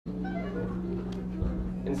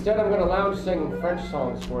Instead, I'm going to lounge sing French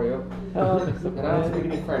songs for you. And I don't speak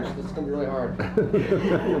any French. This is going to be really hard.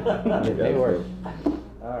 It works.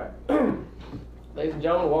 All right. Ladies and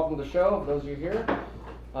gentlemen, welcome to the show. For those of you here,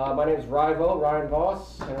 my name is RyVo, Ryan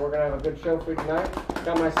Voss, and we're going to have a good show for you tonight.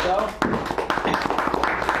 Got myself.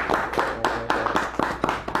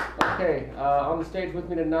 Okay, on the stage with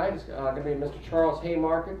me tonight is going to be Mr. Charles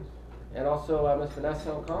Haymarket and also Miss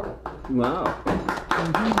Vanessa O'Connell. Wow.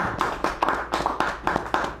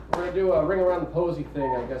 We're going to do a ring around the posy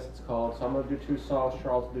thing, I guess it's called. So I'm going to do 2 songs,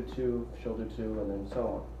 Charles will do 2, she'll do 2, and then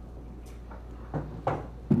so on.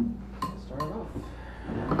 Let's start it off.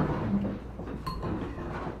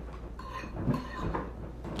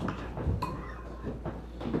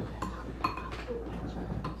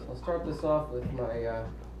 So I'll start this off with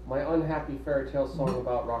my unhappy fairy tale song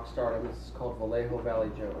about rock stardom. This is called Vallejo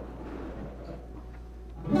Valley Joe.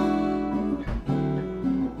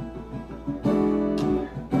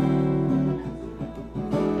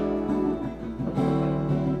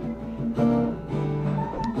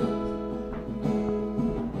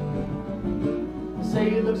 Say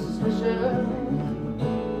you look suspicious,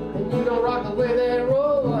 and you don't rock the way they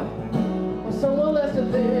roll. Or someone less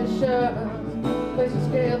delicious plays the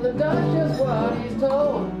scale and does just what he's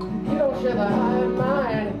told. You don't share the high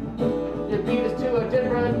mind. Your beat is to a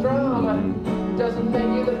different drum. It doesn't make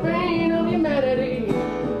you the bane of humanity.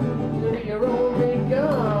 You're to your own big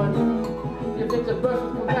gun. You fit the brush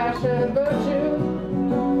with compassion and virtue.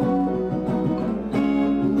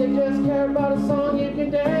 They just care about a song you can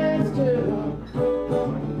dance to.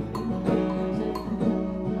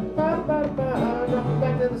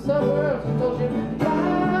 Back to the suburbs, I told you goodbye.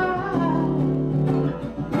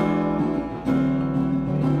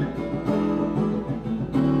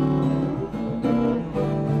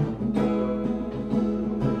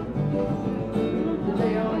 You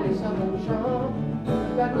lay on your southern charm,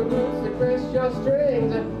 back the roots that grace your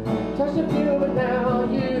strings, touch the few, but now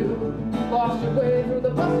you lost your way through the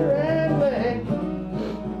buster and way.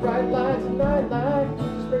 Bright lights and night light,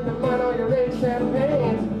 spring to mind all your aches and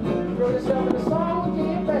pains. Throw yourself in a song, we'll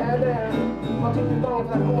get bad down. I'll take you along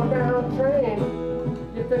for that homebound train.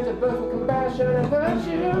 You fit the birth with compassion and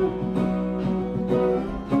virtue.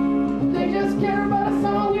 They just care about a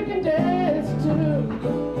song you can dance to.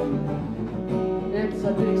 It's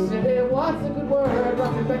a big city, what's a good word?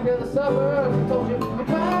 Rock you back to the suburbs, I told you goodbye.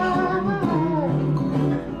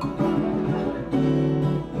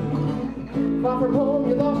 Far from home,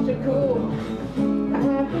 you lost your cool and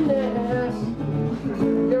happiness.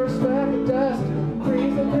 You're a speck of dust,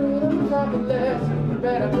 breezing through the metropolis. You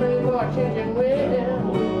better pray for a changing wind.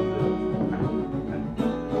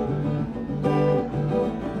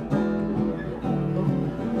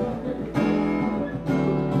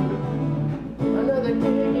 Another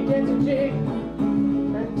gig, you get to jig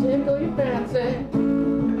and tickle your fancy.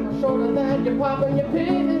 Short of that, you're popping your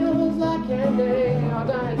pills like candy. I'll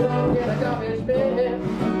die drunk in a garbage bin.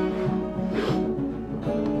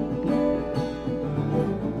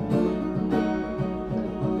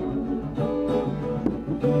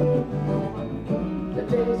 The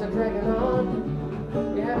days are dragging on.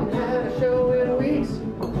 You haven't had a show in weeks.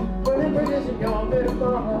 Burning bridges in your bit of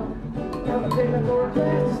fun. Now the payment for a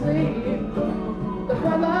place to sleep. The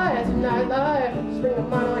bright lights and night life, spring to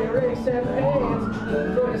mind all your aches and pains.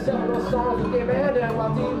 Throw yourself in those songs you give in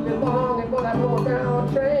while deep and long and for that roll down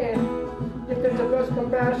train. You fit to burst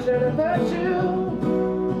compassion and virtue.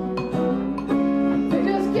 They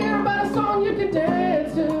just care about a song you can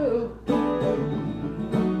dance to.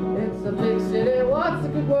 It's a big city, what's a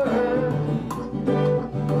good word?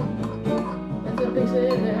 It's a big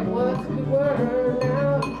city, what's a good word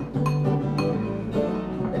now?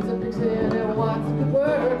 It's a big city, what's a good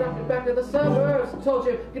word? Drop you back to the suburbs, I told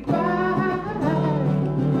you goodbye.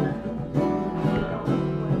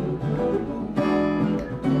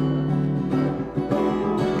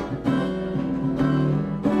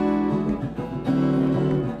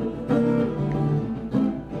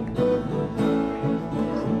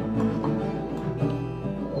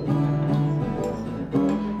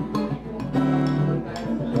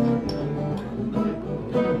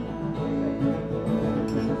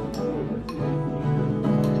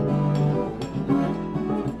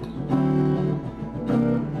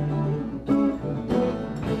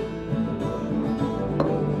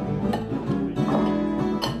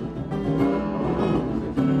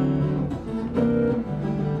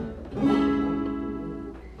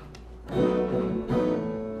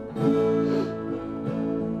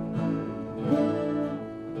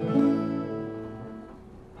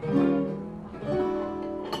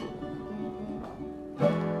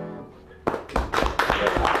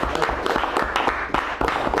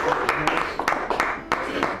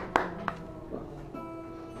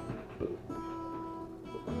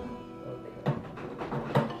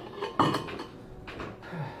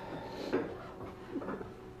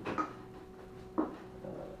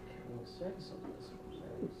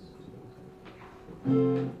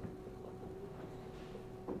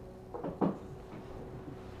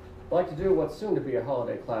 to do what's soon to be a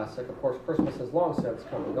holiday classic. Of course, Christmas has long since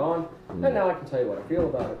come and gone, and now I can tell you what I feel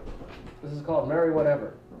about it. This is called Merry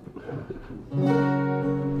Whatever.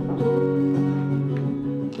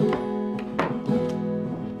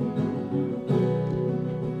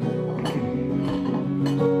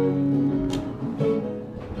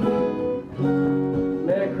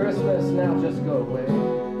 Merry Christmas, now just go away.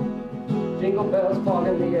 Jingle bells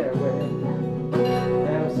clogging the airway, and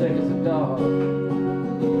I'm sick as a dog.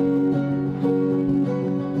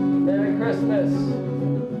 Merry Christmas.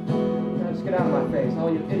 Now just get out of my face,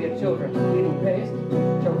 all you idiot children eating paste,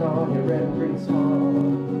 choke on your red and green smog.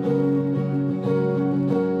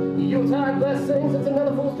 Yuletide blessings, it's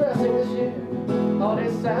another fool's dressing this year. Holiday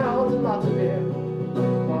sounds and lots of beer,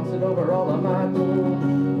 wants it over all of my pool.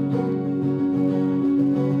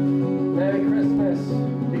 Merry Christmas,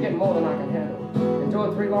 you're getting more than I can handle.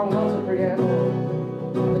 Enjoy 3 long months of preamble.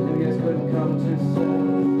 The New Year's couldn't come too soon.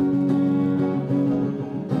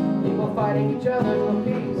 People fighting each other to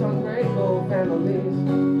appease ungrateful families.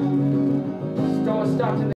 Stores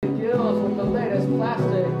stocked to the gills with the latest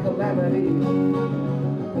plastic calamities.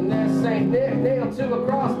 And there's St. Nick nailed to a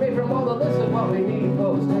cross made from all the list of what we need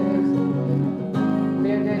those days.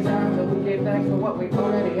 Mere days after we gave thanks for what we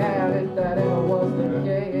already had, if that ever was the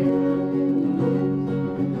case.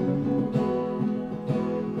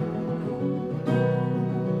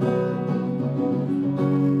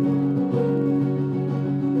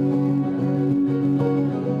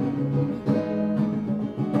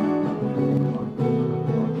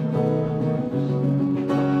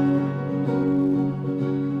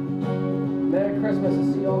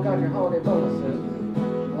 Got your holiday bonuses.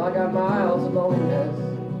 Well, I got miles of loneliness,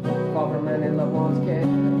 far from any loved one's care.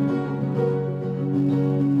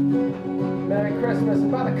 Merry Christmas,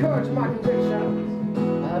 and by the courage of my convictions,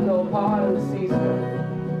 I have no part in the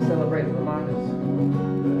season. Celebrate the reminders of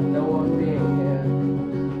no one being here.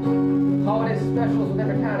 Holiday specials with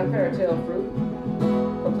every kind of fairy tale fruit,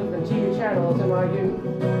 from flipping TV channels in my youth,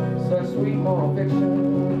 such sweet moral fictions.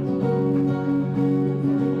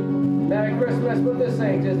 Merry Christmas, but this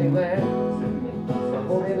ain't Disneyland. The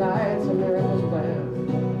holy lights and miracles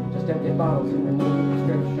planned, just empty bottles and renewed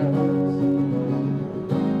prescriptions.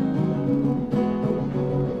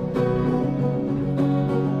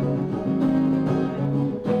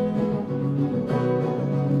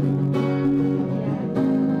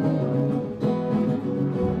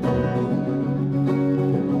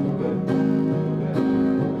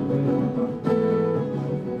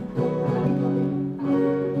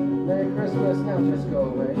 Now just go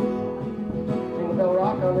away. Jingle bell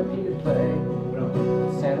rock on repeated play.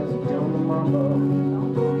 Santa's doing the mambo.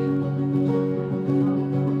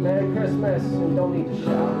 Merry Christmas, and don't need to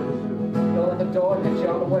shout. Don't let the door hit you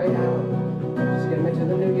on the way out. Just get me to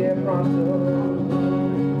the new year pronto.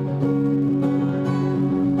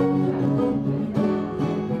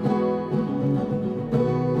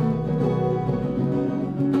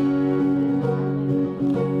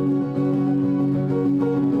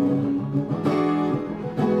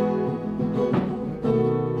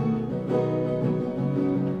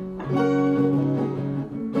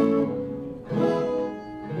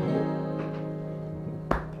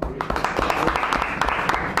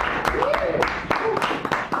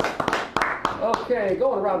 Okay,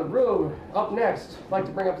 going around the room. Up next, I'd like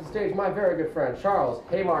to bring up to the stage my very good friend, Charles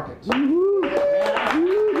Haymarket.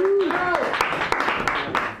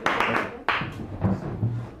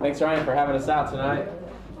 Thanks, Ryan, for having us out tonight.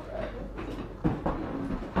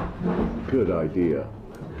 Good idea.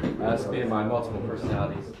 Us being my multiple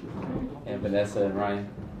personalities, and Vanessa and Ryan.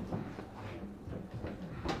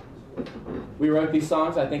 We wrote these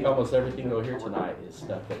songs. I think almost everything you'll hear tonight is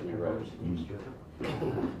stuff that we wrote.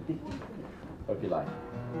 Hope you like it.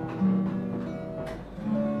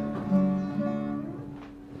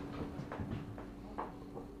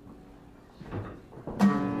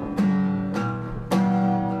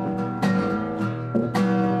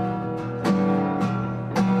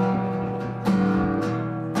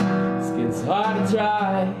 Skin's hard to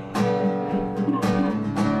dry,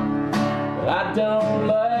 but I don't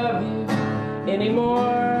love you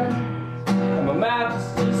anymore. And my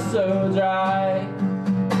mouth is just so dry.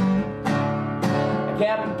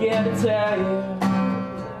 Can't begin to tell you.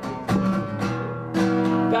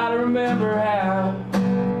 Gotta remember how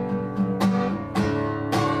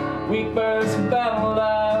we first fell in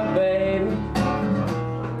love, baby.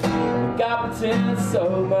 We got pretending so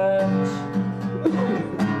much.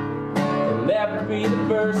 It'll never be the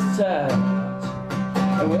first touch.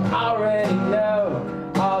 And we already know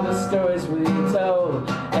all the stories we told.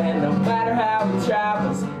 And no matter how we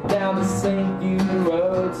travel down the same few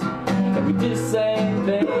roads, and we do the same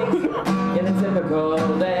things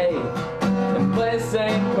typical day and play the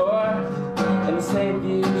same chords and the same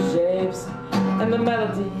few shapes, and the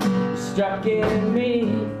melody struck in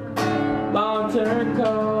me, long-term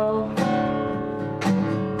cold.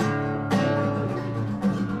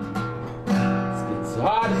 It's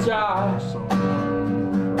hard to charge,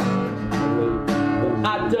 but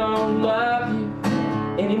I don't love you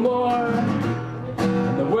anymore,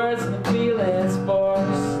 and the words and the feelings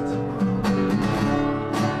forced.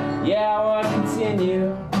 Yeah, I want to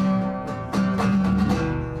continue.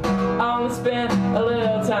 I only spent a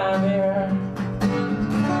little time here.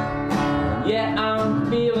 Yeah, I'm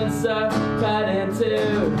feeling so cut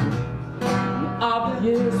into all the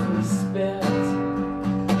years we spent.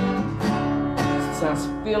 Sometimes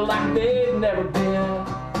I feel like they've never been,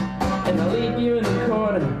 and I leave you in the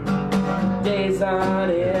corner days on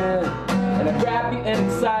end, and I grab you in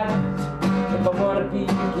excitement if I want to be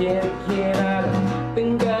again. I don't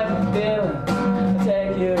think of the feelings. I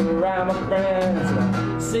take you around my friends, and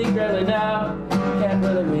I secretly know can't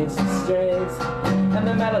really reach the strings, and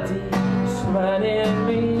the melody just running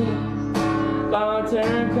me,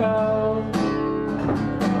 long-term cold.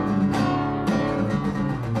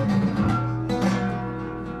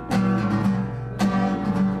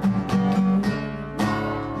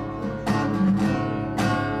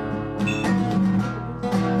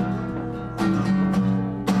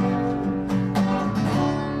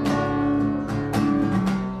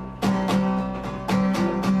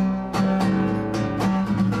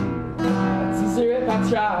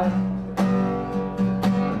 Try.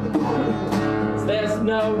 There's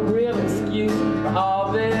no real excuse for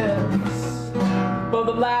all this, but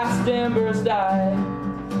the last embers die.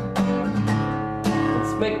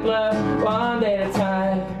 Let's make love one day at a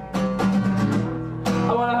time.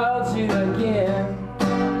 I wanna hold you again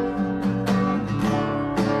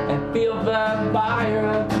and feel the fire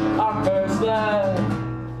of our first love.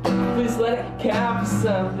 Please let it count for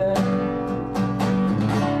something.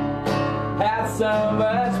 Had so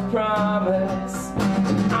much promise,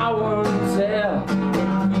 and I won't tell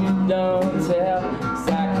if you don't tell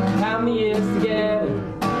exactly how many years together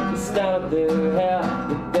we stumbled through hell.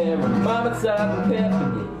 But there were moments of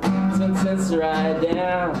epiphany, some sense to write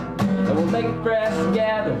down, and we'll make it fresh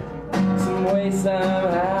together, some way,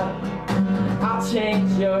 somehow. I'll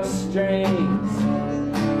change your strings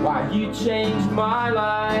while you change my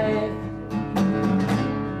life.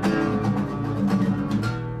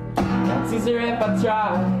 It's easier if I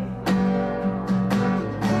try.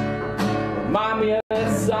 Remind me of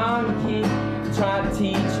that song you keep trying to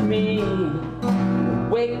teach me.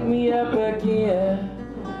 Wake me up again.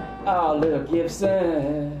 Oh, little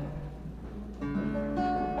Gibson,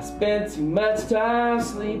 I spend too much time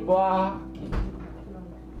sleepwalking.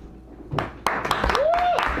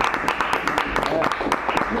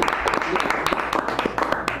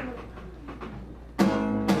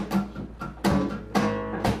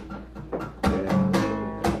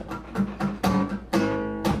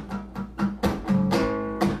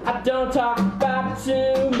 Don't talk about it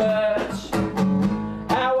too much,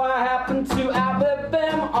 how I happen to outlive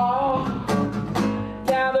them all.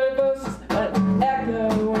 Now their voices are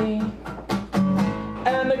echoing,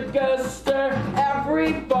 and the ghosts stir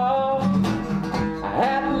every fall. I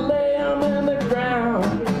had to lay them in the ground.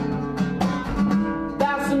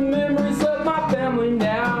 That's the memories of my family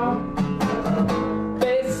now.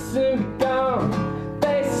 Faces soon be gone,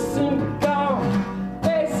 faces soon be gone,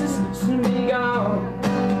 faces soon be gone.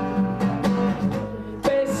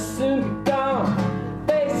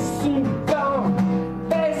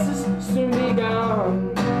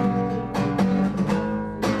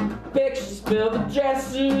 Fill the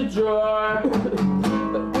dresser drawer,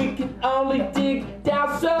 but we can only dig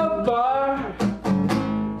down so far.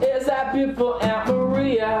 Is that beautiful Aunt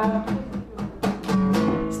Maria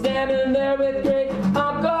standing there with great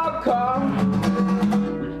Uncle Carl?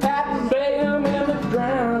 Had to lay him in the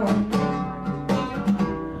ground.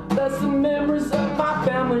 That's the memories of my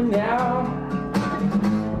family now.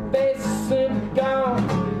 Faces soon be gone,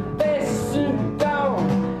 faces soon be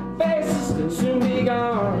gone, faces soon be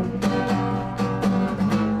gone.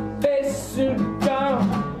 Soon be gone,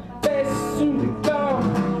 faces soon be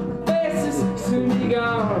gone, faces soon be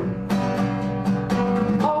gone.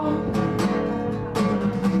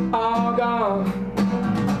 All gone.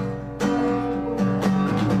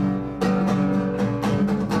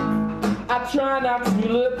 I try not to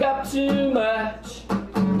look up too much,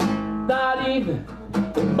 not even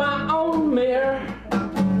in my own mirror.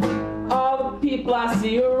 All the people I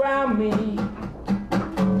see around me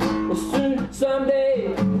will soon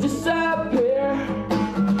someday disappear.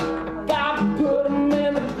 I gotta put them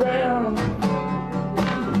in the ground.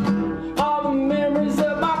 All the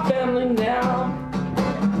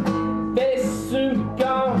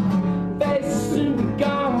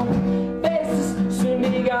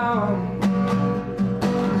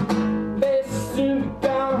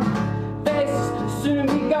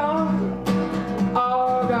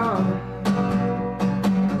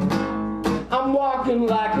walking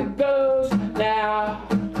like a ghost now.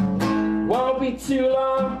 Won't be too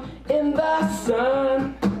long in the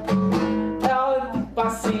sun. All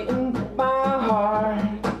I see in my heart,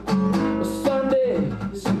 well,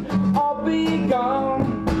 Sundays I'll be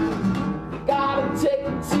gone. Gotta take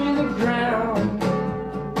it to the ground.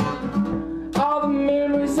 All the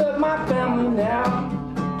memories of my family now.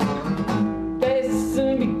 Faces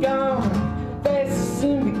soon be gone. Faces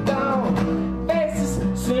soon be gone. Faces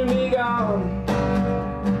soon be gone.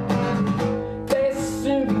 Faces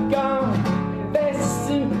soon be gone. Faces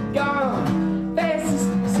soon be gone. Faces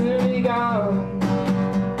soon be gone.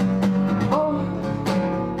 Oh,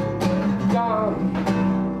 gone.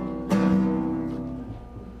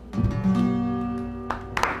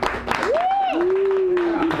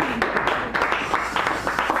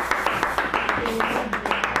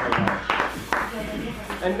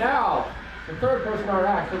 And now, the third person in our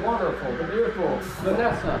act, the wonderful, the beautiful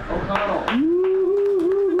Vanessa O'Connell.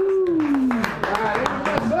 All right,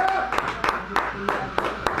 Vanessa!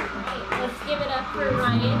 Let's give it up for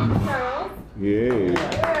Ryan and Charles. Yay.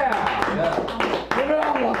 Yeah! Give it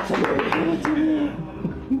all up to me.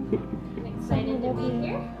 I'm excited to be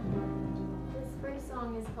here. This first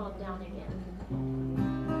song is called Down Again.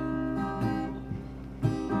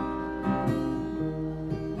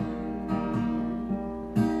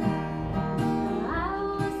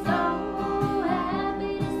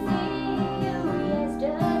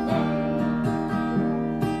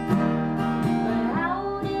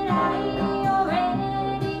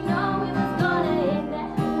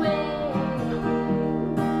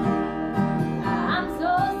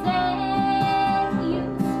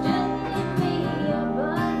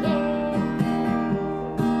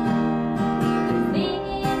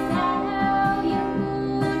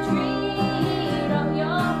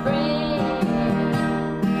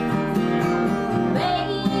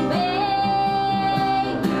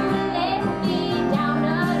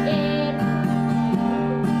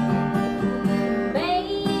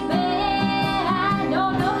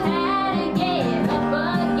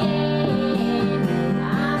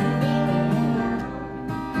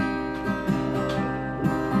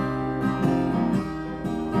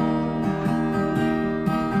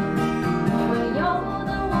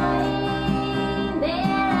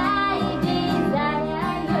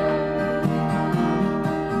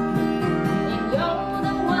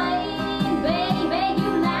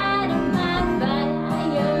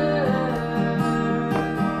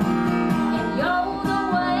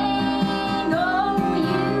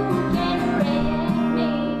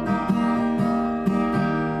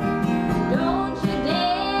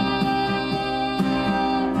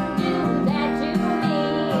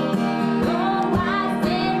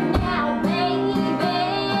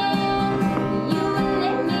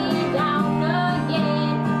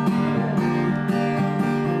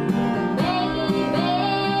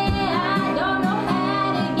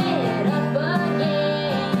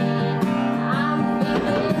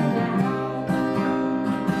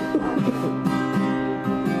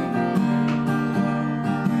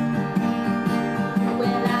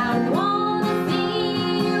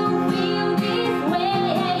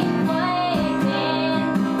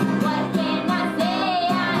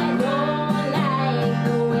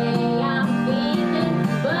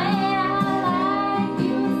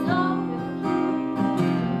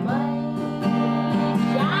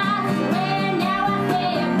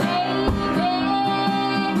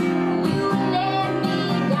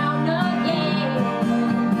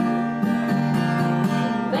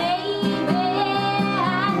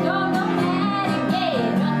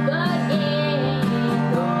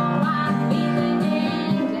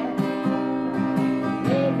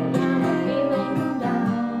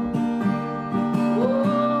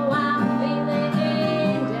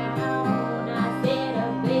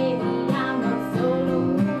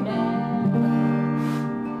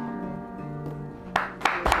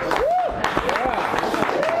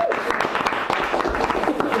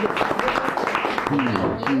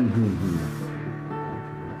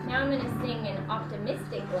 Now I'm going to sing an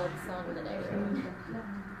optimistic love song that I wrote.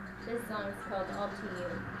 This song is called All to You.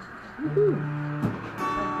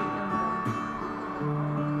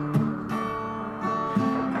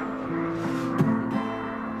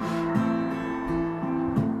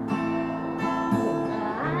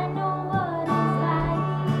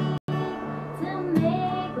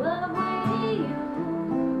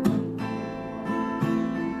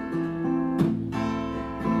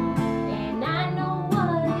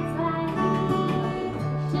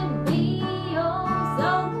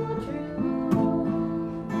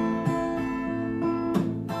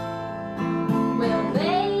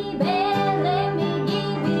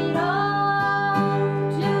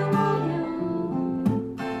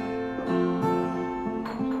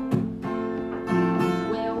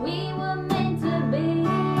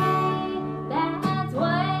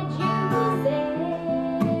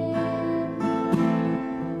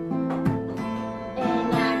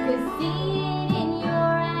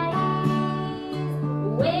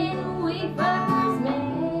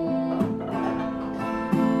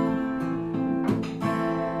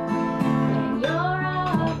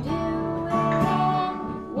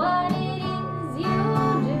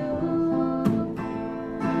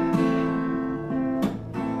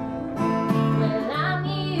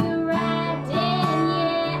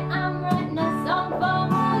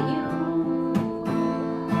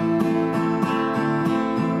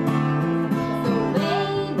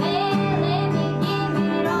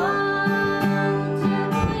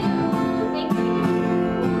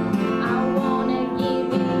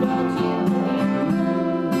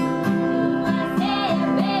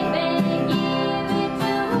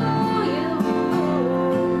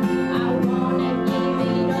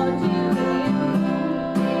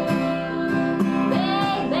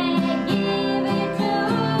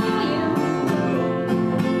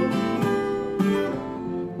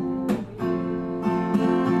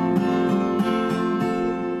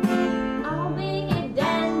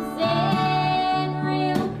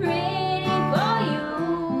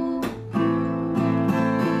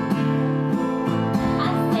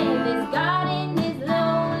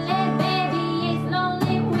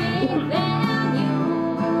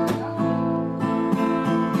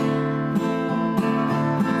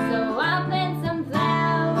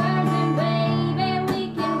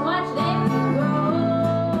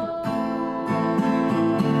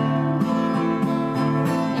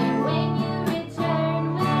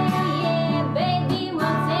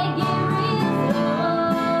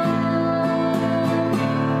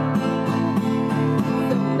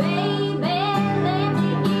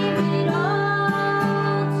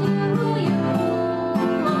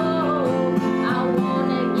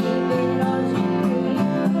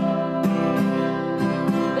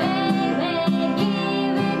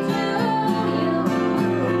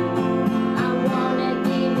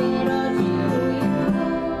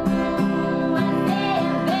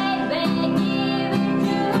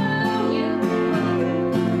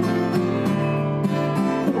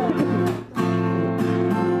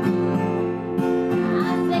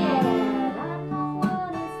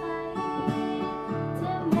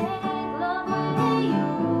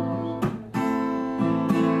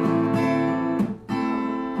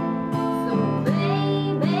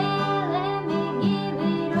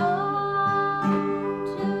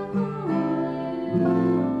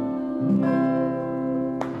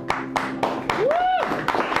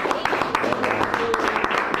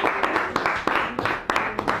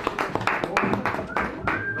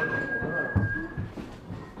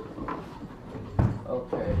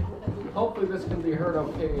 should be heard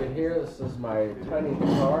okay in here. This is my tiny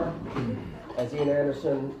guitar. As Ian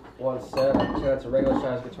Anderson once said, I pretend it's a regular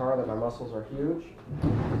sized guitar, that my muscles are huge.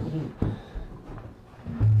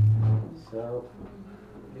 So,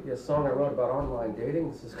 I'll give you a song I wrote about online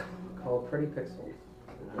dating. This is called Pretty Pixels.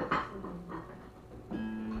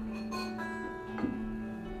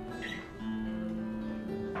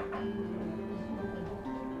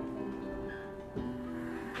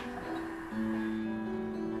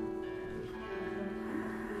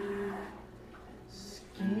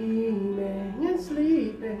 Scheming and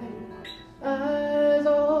sleeping, eyes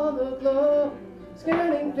on the glow,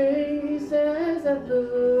 scanning faces that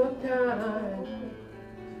look kind.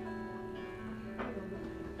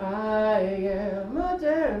 I am a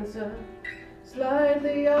dancer,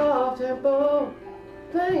 slightly off tempo,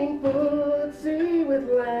 playing footsie with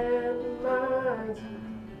landmines.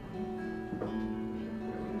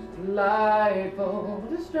 Delightful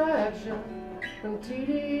distraction from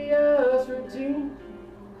tedious routine.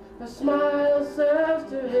 A smile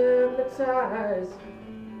serves to hypnotize.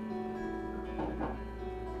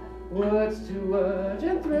 Words to urge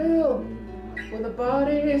and thrill, with a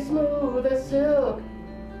body smooth as silk.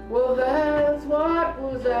 Well, that's what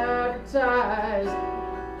was advertised.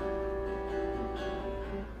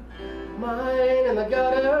 Mine in the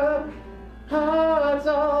gutter, hearts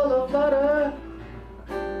all aflutter.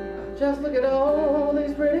 Just look at all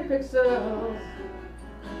these pretty pixels.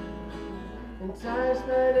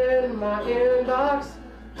 Enticement in my inbox,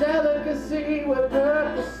 delicacy with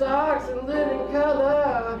purple socks and living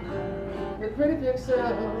color with pretty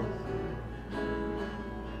pixels.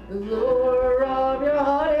 The lure of your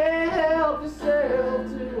honey, help yourself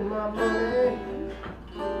to my money.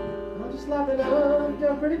 I'm just lapping up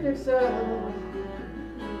your pretty pixels.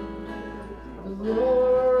 The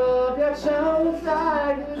lure of your charms,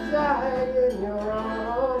 I could die in your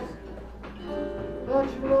arms. But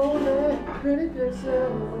you're only pretty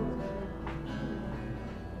pixels.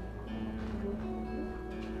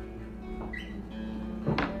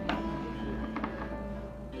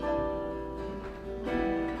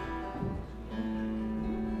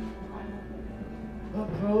 Her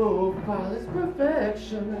profile is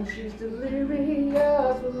perfection, and she's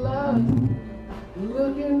delirious with love.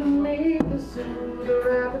 Looking to me to soothe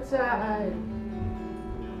her appetite.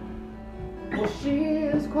 Well, she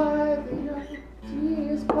is quite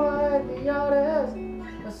the artist,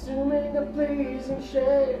 assuming a pleasing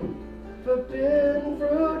shape. Forbidden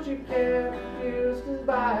fruit you can't refuse to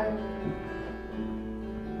buy.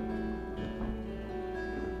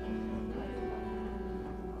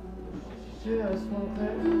 Just won't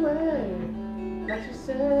click away, like she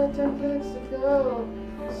said 10 clicks ago.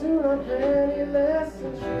 Soon I'm penniless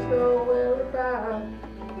and she's nowhere about.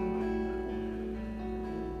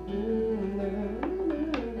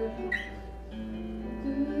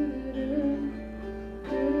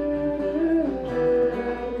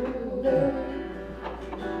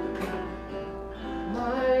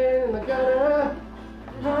 Mine in the gutter,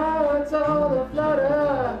 hearts all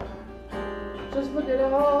aflutter. Just look at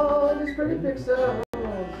all these pretty pixels.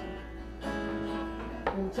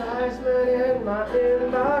 Enticement in my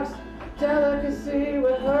inbox, delicacy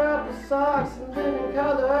with purple socks and living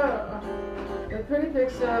color with pretty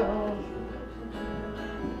pixels.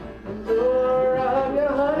 The lure of your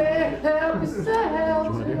honey, help yourself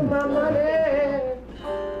to my money.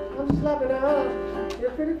 I'm just lapping up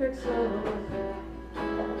your pretty pixels.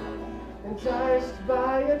 Enticed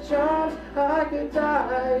by your charms, I could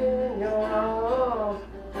die in your arms.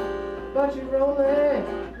 But you're only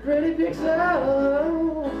pretty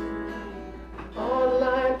pixels.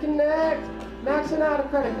 Online connect, maxing out a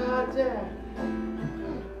credit card debt.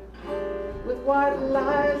 With white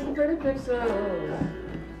lies and pretty pixels.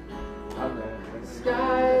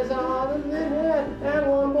 Skies are the limit, and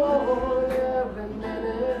one born every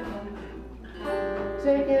minute.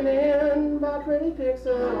 Taken in by pretty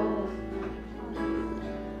pixels.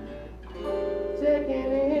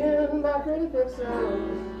 Taken in by pretty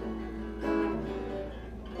pixels.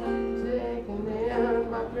 Taken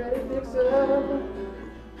in by pretty pixels.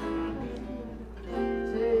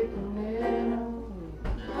 Taken in.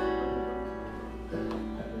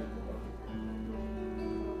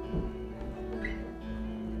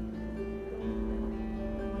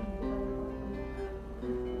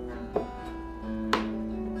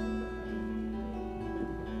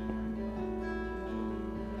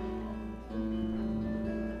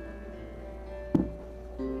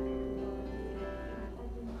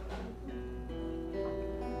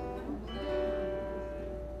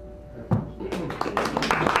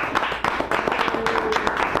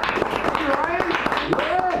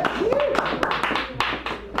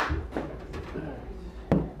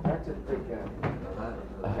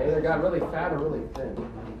 fat or really thin?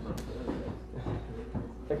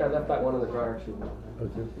 I think I left that one in the dryer too long.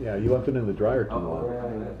 Okay. Yeah, you left it in the dryer too long.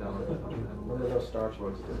 One of those starch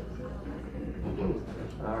ones.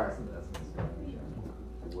 Alright.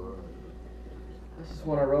 This is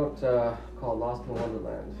one I wrote called Lost in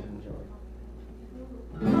Wonderland. Enjoy.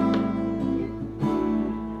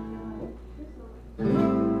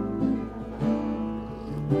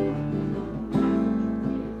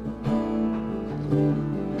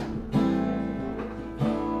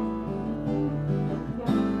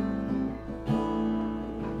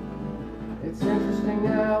 It's interesting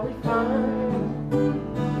how we find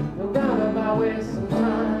no roundabout ways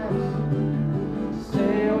sometimes to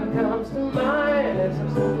say what comes to mind. It's a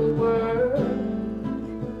simple word,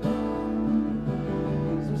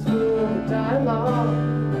 some smooth dialogue,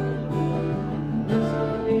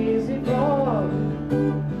 some easy talk,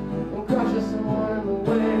 and crushes someone in the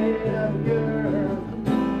weight of your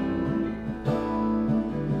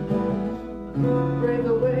brave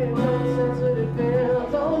the way non-sensitive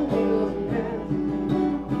hands on needles and pens.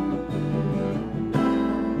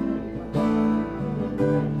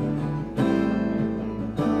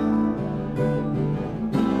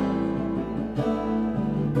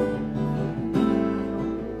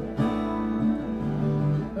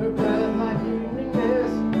 Her breath like evening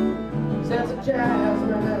mist, scents of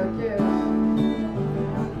jasmine and a kiss.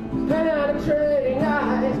 Penetrating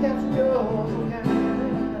eyes capture yours and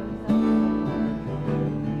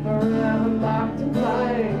forever locked in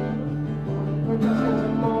flight, we're just into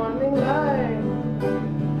morning light.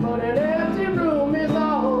 But an empty room is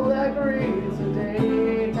all that greets the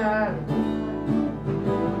daytime.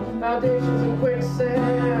 Foundations in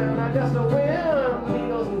quicksand, I gust of wind,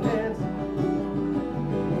 needles and pins.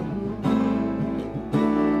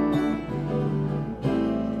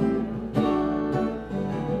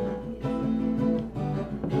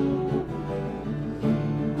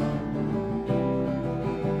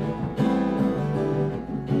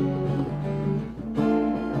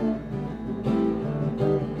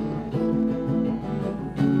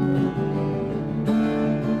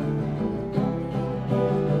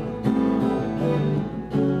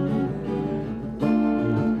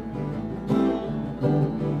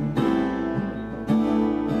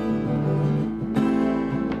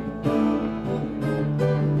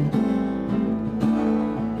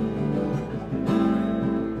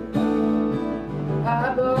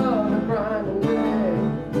 Above the grinding day,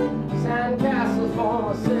 sandcastles form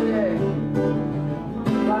a city.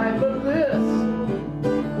 Life of bliss,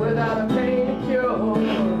 without a pain to cure.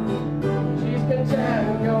 She's content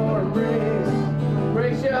in your embrace,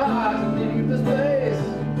 breaks your heart to leave the space.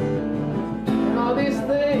 And all these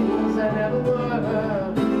things I never were.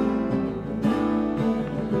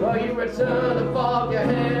 Well, you return to fog your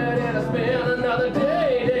head and I spend another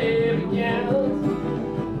day, day begins.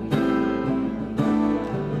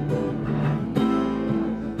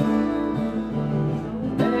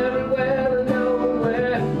 Everywhere and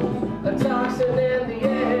nowhere, a toxin in the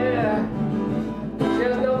air. She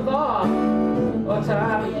has no thought or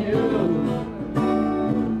time for you.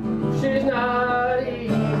 She's not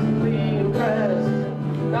easily impressed,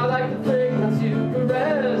 not like the fragrance you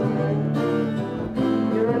caressed.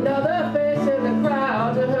 You're another face in the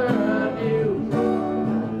crowd to her view.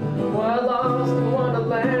 While lost in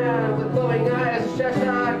wonderland with glowing eyes,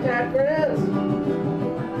 Cheshire cat grins.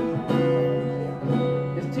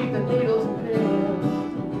 Teeth and needles and pins,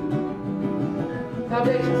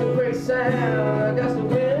 foundations and quicksand, gust of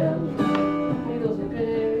wind, needles and pins.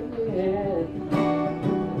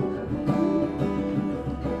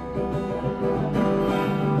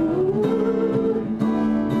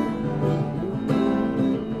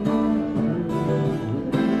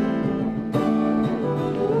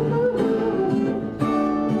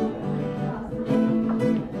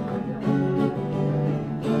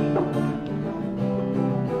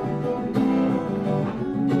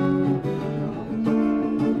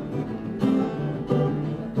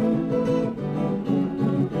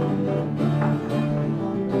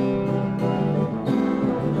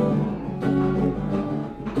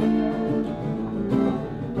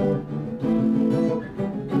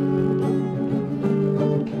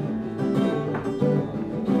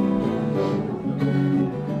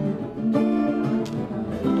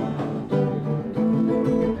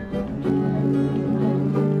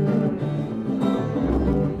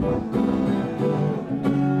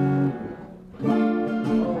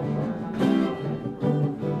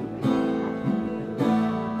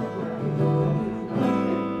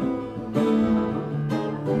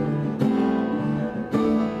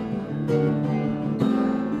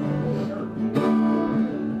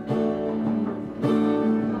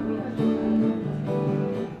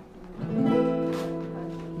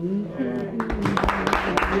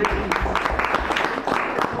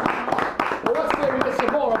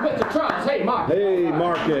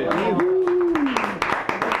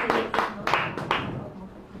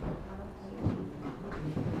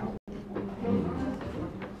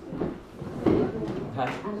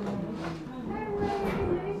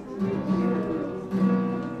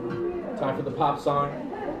 Time for the pop song.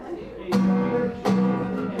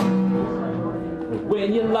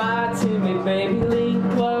 When you lie to me, baby,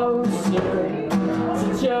 lean closer.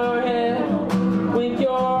 Sit your head, wink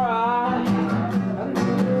your eye.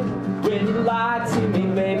 When you lie to me,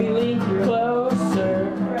 baby, lean closer.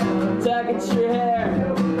 Tug at your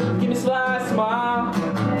hair, give me a sly smile.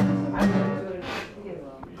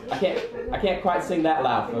 I can't quite sing that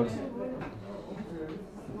loud, folks.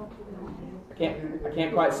 I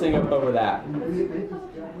can't quite sing up over that.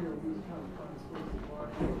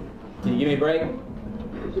 Can you give me a break?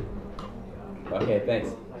 Okay, thanks.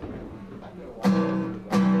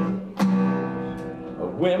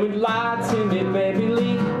 When we lie to me, baby,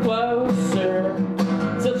 lean closer.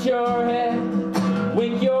 Tilt your head,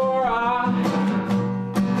 wink your eye.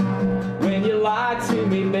 When you lie to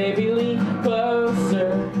me, baby, lean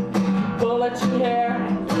closer. Pull at your hair,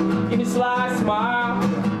 give me a sly smile.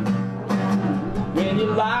 When you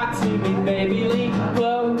lie to me, baby, lean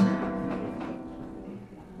close.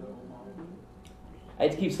 I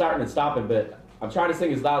hate to keep starting and stopping, but I'm trying to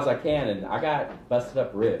sing as loud as I can, and I got busted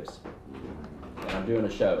up ribs. And I'm doing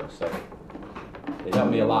a show, so it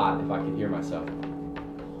helped me a lot if I could hear myself.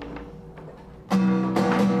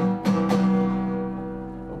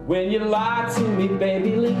 When you lie to me,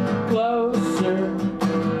 baby, lean closer.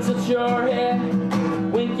 Tilt your head,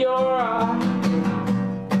 wink your eye.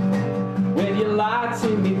 When you lie to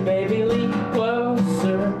me, baby, lean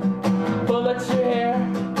closer. Pull at your hair,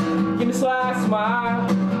 give me a sly smile.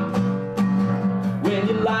 When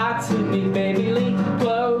you lie to me, baby, lean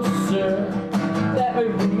closer. Let me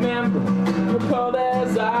remember you're cold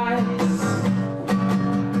as ice.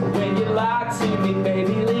 When you lie to me,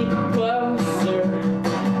 baby, lean closer.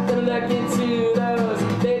 Let me look into those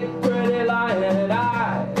big, pretty lion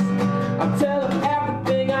eyes. I'm telling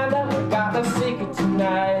everything I know, got no secret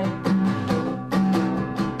tonight.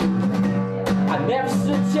 I never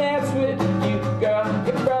stood a chance with you, girl,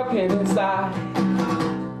 you're broken inside.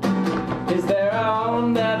 Is there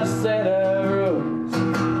another set of rules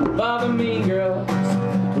for the mean girls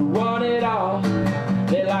who want it all?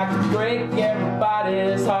 They like to break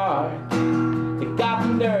everybody's heart. They got the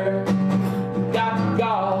nerve, they got the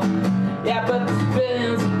gall. Yeah, but there's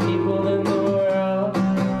billions of people in the world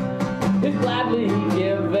who gladly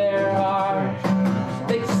give their heart.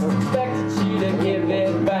 They just expected you to give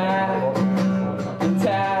it back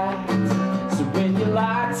intact. So when you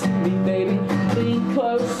lie to me, baby, lean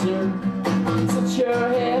closer. Touch your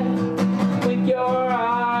head, wink your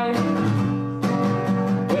eye.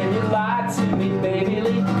 When you lie to me, baby,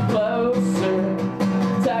 lean closer.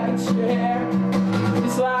 Tug at your hair, give me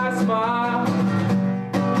a sly smile.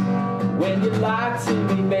 When you lie to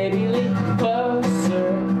me, baby, lean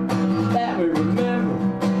closer. Let me remember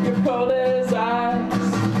you're cold as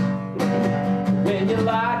ice. When you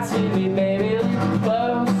lie to me, baby, lean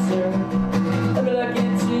closer. Let me look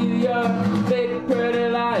into your big, pretty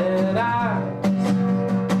lion eyes.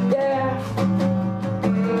 Yeah.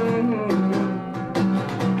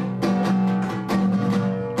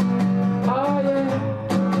 Oh, yeah.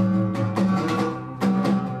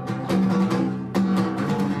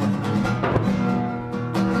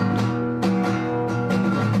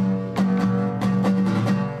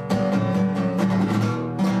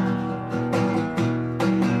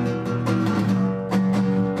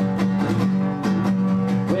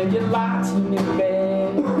 When you lie to me,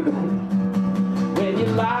 baby. When you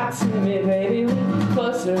lie to me, baby, lean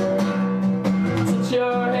closer. Touch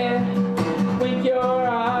your head, wink your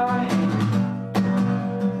eye.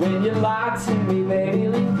 When you lie to me, baby,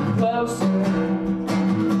 lean closer.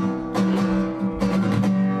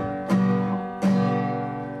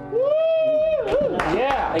 Woo!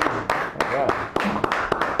 Yeah. Thank you. All right.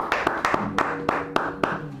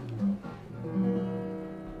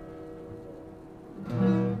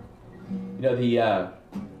 You know, the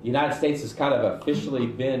United States has kind of officially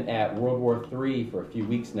been at World War III for a few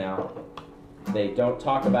weeks now. They don't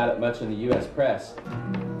talk about it much in the U.S. press,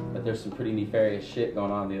 but there's some pretty nefarious shit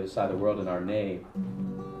going on the other side of the world in our name.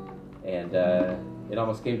 And it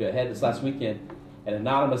almost came to a head this last weekend. An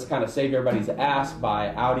anonymous kind of saved everybody's ass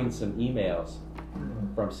by outing some emails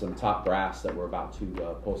from some top brass that were about to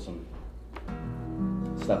pull some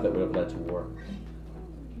stuff that would have led to war.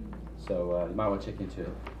 So you might want to check into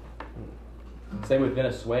it. Same with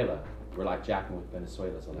Venezuela. We're like jacking with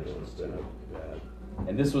Venezuela's elections too.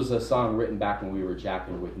 And this was a song written back when we were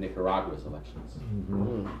jacking with Nicaragua's elections.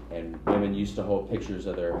 Mm-hmm. And women used to hold pictures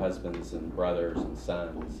of their husbands and brothers and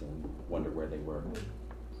sons and wonder where they were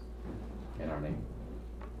in our name.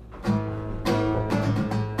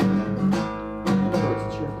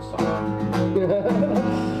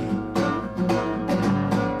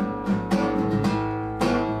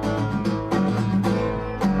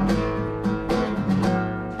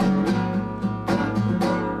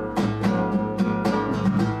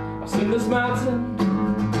 mountain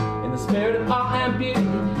in the spirit of art and beauty,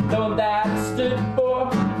 knowing that it stood for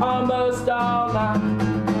almost all night.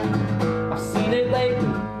 I've seen it lately,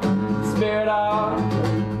 the spirit of,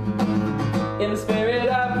 in the spirit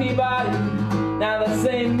of Peabody. Now that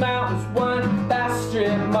same mountain's one vast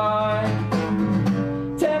strip mine.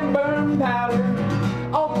 Timber and powder,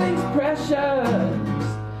 all things precious,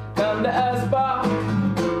 come to us by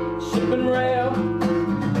ship and rail.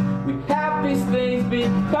 We have these things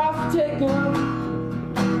because we take them.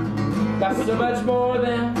 Cost so much more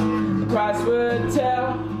than the price would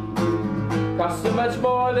tell. Cost so much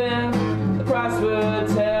more than the price would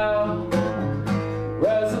tell.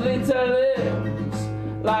 Rosalita lives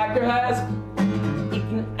like her husband,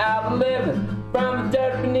 eking out a living from the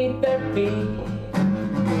dirt beneath their feet.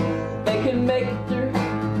 They can make it through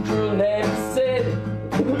cruel neighbor city.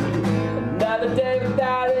 Another day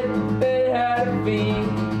without it, they had a feed.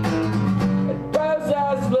 And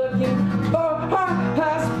Rosa's looking for her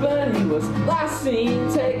husband. He was last seen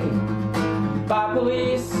taken by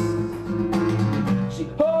police. She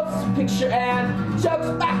holds his picture and chokes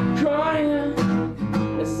back crying.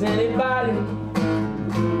 Has anybody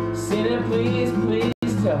seen him? Please,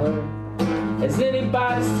 please tell her. Has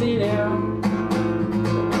anybody seen him?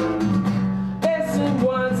 Missing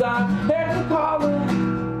ones I heard them calling.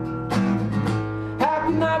 How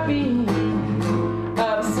can I be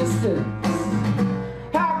of assistance?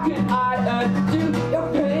 How can I undo your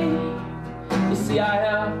pain? You see, I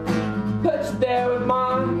help put you there with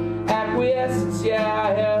my acquiescence. Yeah,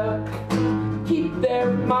 I help keep there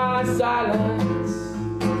with my silence.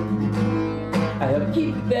 I help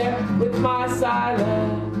keep you there with my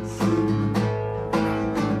silence.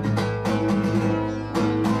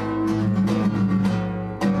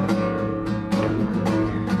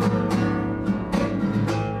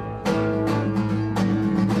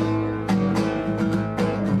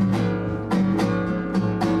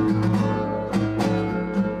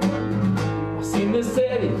 I've seen this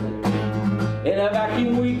city in a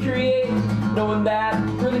vacuum we create, knowing that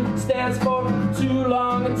really stands for too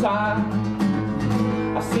long a time.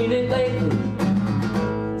 I've seen it lately,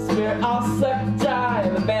 spirit all sucked dry.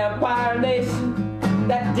 The vampire nation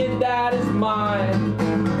that did that is mine.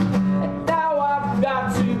 And now I've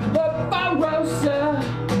got to look for Rosa.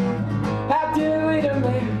 How do we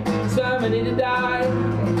delay somebody to die?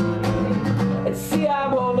 And see,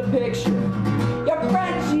 I'm holding a picture, your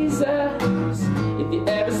friend Jesus. If you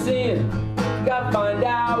ever see him, you gotta find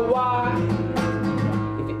out why.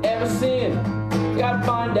 If you ever see him, you gotta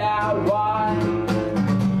find out why.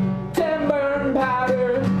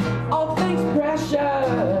 Powder, all things precious,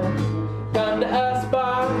 come to us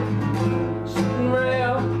by ship and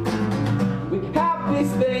rail. We have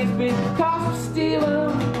these things because we steal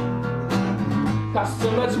them. Cost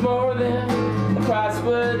so much more than the price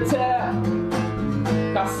would tell.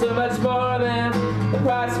 Cost so much more than the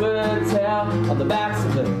price would tell. On the backs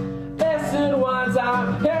of the missing ones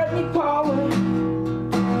I've heard me calling.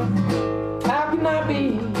 How can I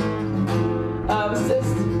be of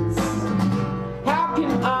assistance?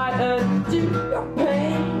 I undo your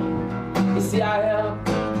pain. You see, I help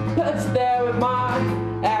put you there with my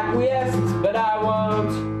acquiescence, but I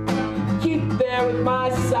won't keep you there with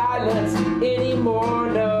my silence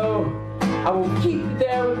anymore, no. I won't keep you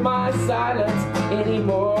there with my silence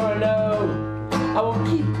anymore, no. I won't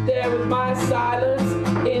keep you there with my silence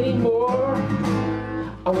anymore.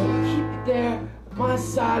 I won't keep you there with my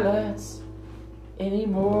silence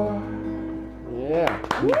anymore.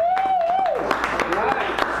 Yeah.